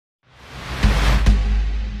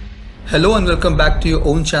Hello and welcome back to your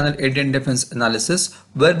own channel Indian Defense Analysis,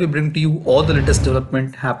 where we bring to you all the latest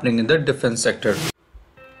development happening in the defense sector.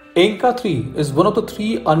 ANKA-3 is one of the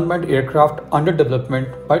three unmanned aircraft under development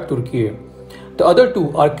by Türkiye. The other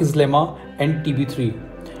two are Kızılelma and TB-3.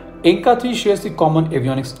 ANKA-3 shares the common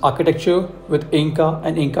avionics architecture with ANKA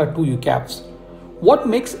and ANKA-2 UCAVs. What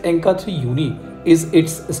makes ANKA-3 unique is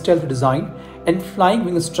its stealth design and flying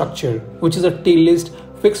wing structure, which is a tailless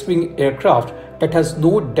fixed-wing aircraft that has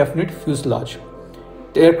no definite fuselage.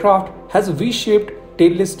 The aircraft has a V-shaped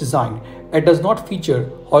tailless design and does not feature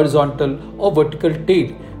horizontal or vertical tail,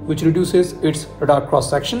 which reduces its radar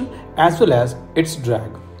cross-section as well as its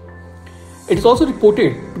drag. It is also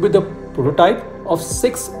reported to be the prototype of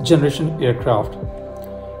 6th generation aircraft.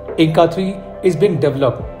 ANKA-3 is being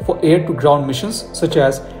developed for air-to-ground missions such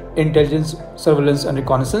as intelligence, surveillance and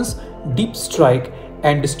reconnaissance, deep strike,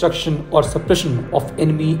 and destruction or suppression of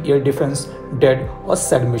enemy air defense, dead or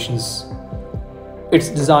SAD missions. Its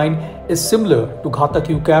design is similar to Ghatak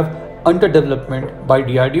UCAV under development by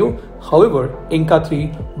DRDO. However,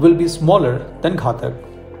 ANKA-3 will be smaller than Ghatak.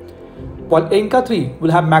 While ANKA-3 will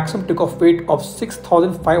have maximum takeoff weight of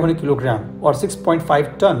 6,500 kg or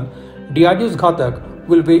 6.5 ton, DRDO's Ghatak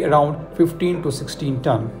will weigh around 15 to 16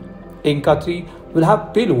 ton. ANKA-3 will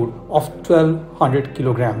have payload of 1,200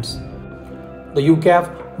 kg. The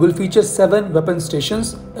UCAV will feature 7 weapon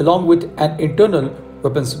stations along with an internal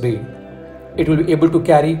weapons bay. It will be able to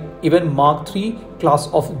carry even Mark III class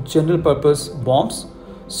of general purpose bombs,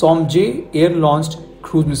 SOM-J air-launched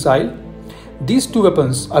cruise missile. These two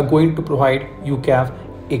weapons are going to provide UCAV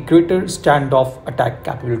a greater standoff attack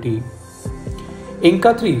capability.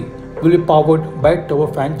 ANKA-3 will be powered by a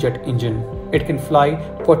turbofan jet engine. It can fly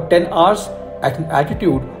for 10 hours at an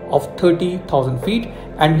altitude of 30,000 feet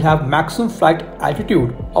and will have maximum flight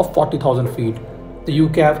altitude of 40,000 feet. The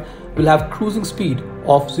UCAV will have cruising speed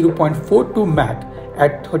of 0.42 Mach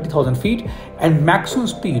at 30,000 feet and maximum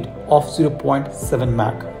speed of 0.7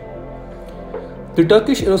 Mach. The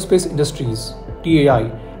Turkish Aerospace Industries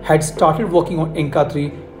 (TAI) had started working on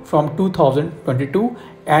ANKA-3 from 2022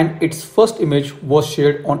 and its first image was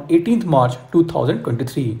shared on 18th March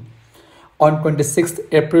 2023. On 26th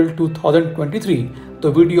April 2023, the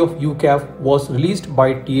video of UCAV was released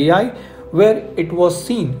by TAI, where it was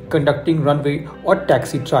seen conducting runway or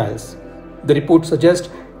taxi trials. The report suggests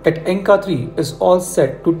that ANKA-3 is all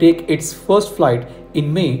set to take its first flight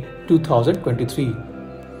in May 2023.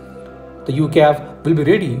 The UCAV will be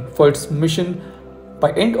ready for its mission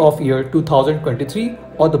by end of year 2023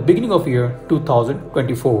 or the beginning of year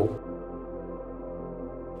 2024.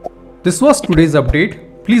 This was today's update.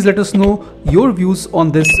 Please let us know your views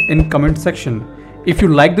on this in comment section. If you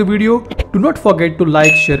like the video, do not forget to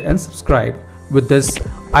like, share and subscribe. With this,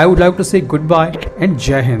 I would like to say goodbye and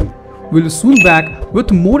Jai Hind. We'll soon back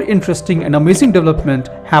with more interesting and amazing development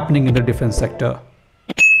happening in the defense sector.